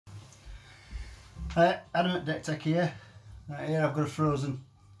Hi, Adam at Deck Tech here. Right here I've got a frozen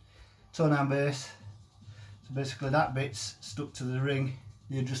tonearm base. So basically that bit's stuck to the ring,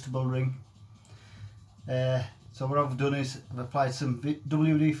 the adjustable ring. So what I've done is I've applied some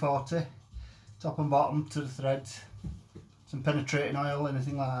WD-40 top and bottom to the threads, some penetrating oil,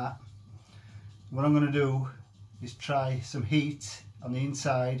 anything like that. What I'm going to do is try some heat on the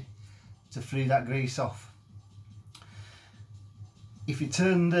inside to free that grease off. If you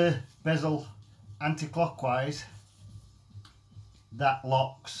turn the bezel anti-clockwise, that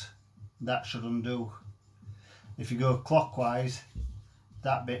locks, that should undo. If you go clockwise,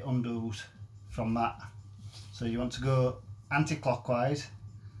 that bit undoes from that. So you want to go anti-clockwise,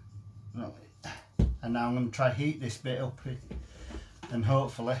 and now I'm going to try heat this bit up, and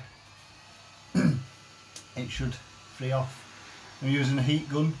hopefully it should free off. I'm using a heat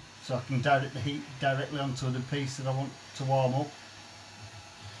gun so I can direct the heat directly onto the piece that I want to warm up.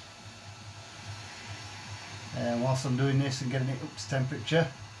 And whilst I'm doing this and getting it up to temperature,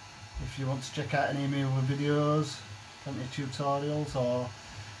 if you want to check out any of my other videos, plenty of tutorials, or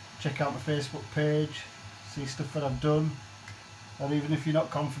check out my Facebook page, see stuff that I've done, or even if you're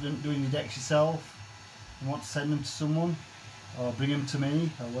not confident doing your decks yourself and want to send them to someone or bring them to me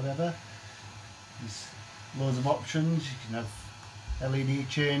or whatever, there's loads of options. You can have LED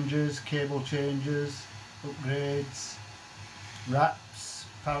changes, cable changes, upgrades, wraps,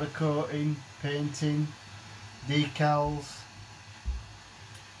 powder coating, painting, decals.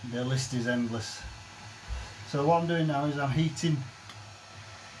 The list is endless. So what I'm doing now is I'm heating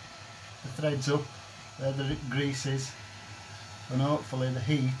the threads up where the grease is, and hopefully the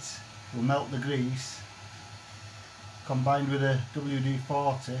heat will melt the grease, combined with a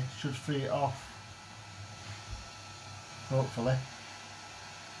WD-40 should free it off, hopefully.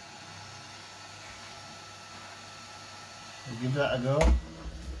 We'll give that a go,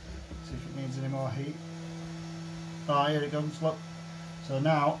 see if it needs any more heat. Oh, here it comes, look. So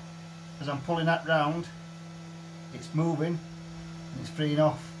now, as I'm pulling that round, it's moving and it's freeing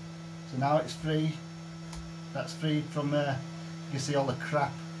off. So now it's free. That's freed from you can see all the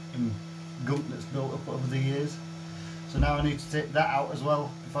crap and gunk that's built up over the years. So now I need to take that out as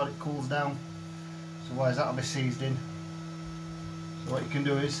well before it cools down, so otherwise that'll be seized in. So what you can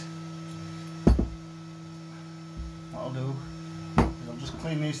do is, what I'll do is I'll just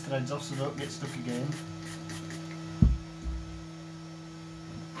clean these threads off so they don't get stuck again.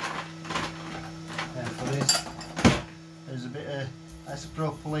 And for this, there's a bit of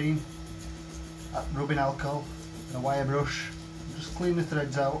isopropylene, rubbing alcohol, and a wire brush. Just clean the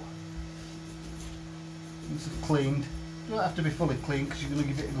threads out. Once they're cleaned, you don't have to be fully clean because you're going to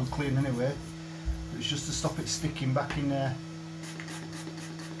give it a good clean anyway, but it's just to stop it sticking back in there.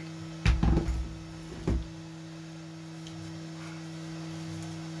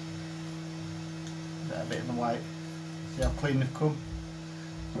 A bit of the white. See how clean they've come.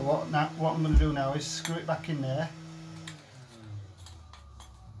 So what I'm going to do now is screw it back in there.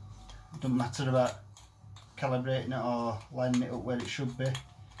 It doesn't matter about calibrating it or lining it up where it should be.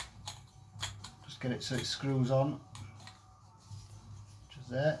 Just get it so it screws on, which is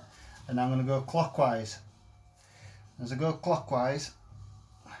there. And I'm going to go clockwise. As I go clockwise,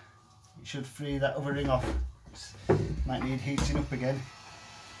 it should free that other ring off. Might need heating up again.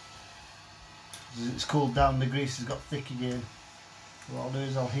 As it's cooled down, the grease has got thick again. So what I'll do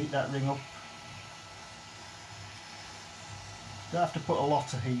is I'll heat that ring up. Don't have to put a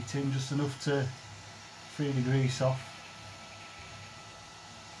lot of heat in, just enough to free the grease off.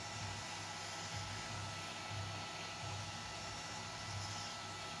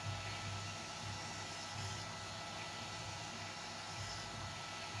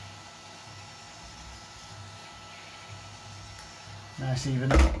 Nice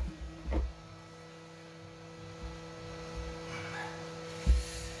even.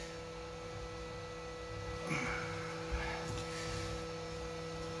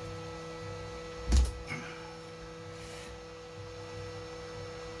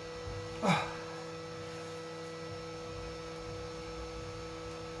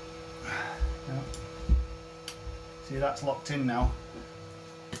 See, that's locked in now.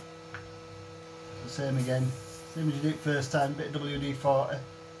 So same again, same as you did it first time, bit of WD-40.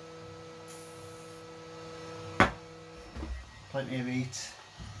 Plenty of heat.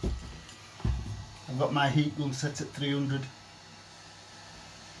 I've got my heat gun set at 300.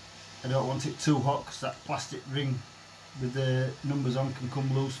 I don't want it too hot because that plastic ring with the numbers on can come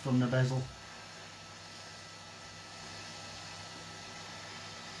loose from the bezel.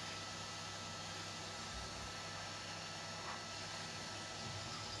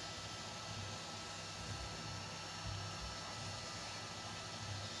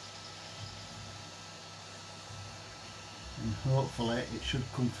 and hopefully it should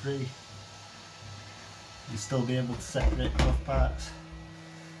come free and still be able to separate both parts.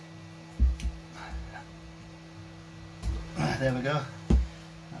 There we go,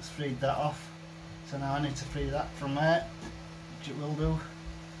 that's freed that off. So now I need to free that from there, which it will do.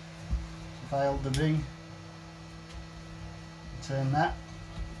 So if I hold the ring, turn that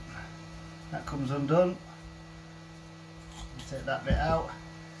comes undone. Take that bit out,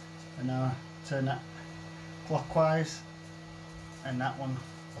 and now turn that clockwise, and that one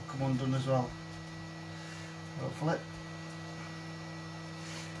will come undone as well, hopefully.